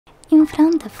In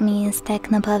front of me is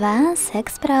TECNO Pova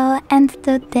 6 Pro, and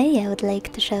today I would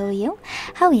like to show you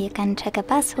how you can check a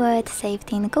password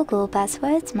saved in Google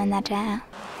Passwords Manager.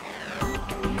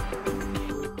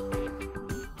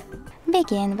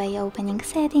 Begin by opening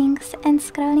Settings and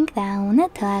scrolling down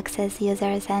to access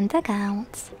users and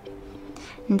accounts.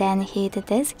 Then hit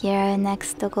this gear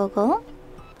next to Google.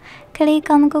 Click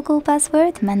on Google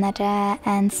Password Manager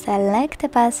and select the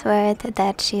password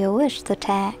that you wish to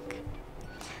check.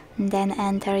 Then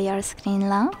enter your screen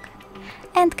lock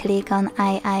and click on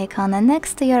eye icon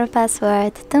next to your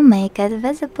password to make it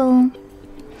visible.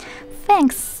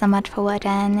 Thanks so much for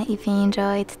watching. If you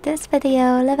enjoyed this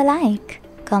video, leave a like,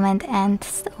 comment and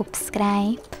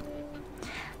subscribe.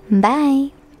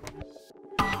 Bye!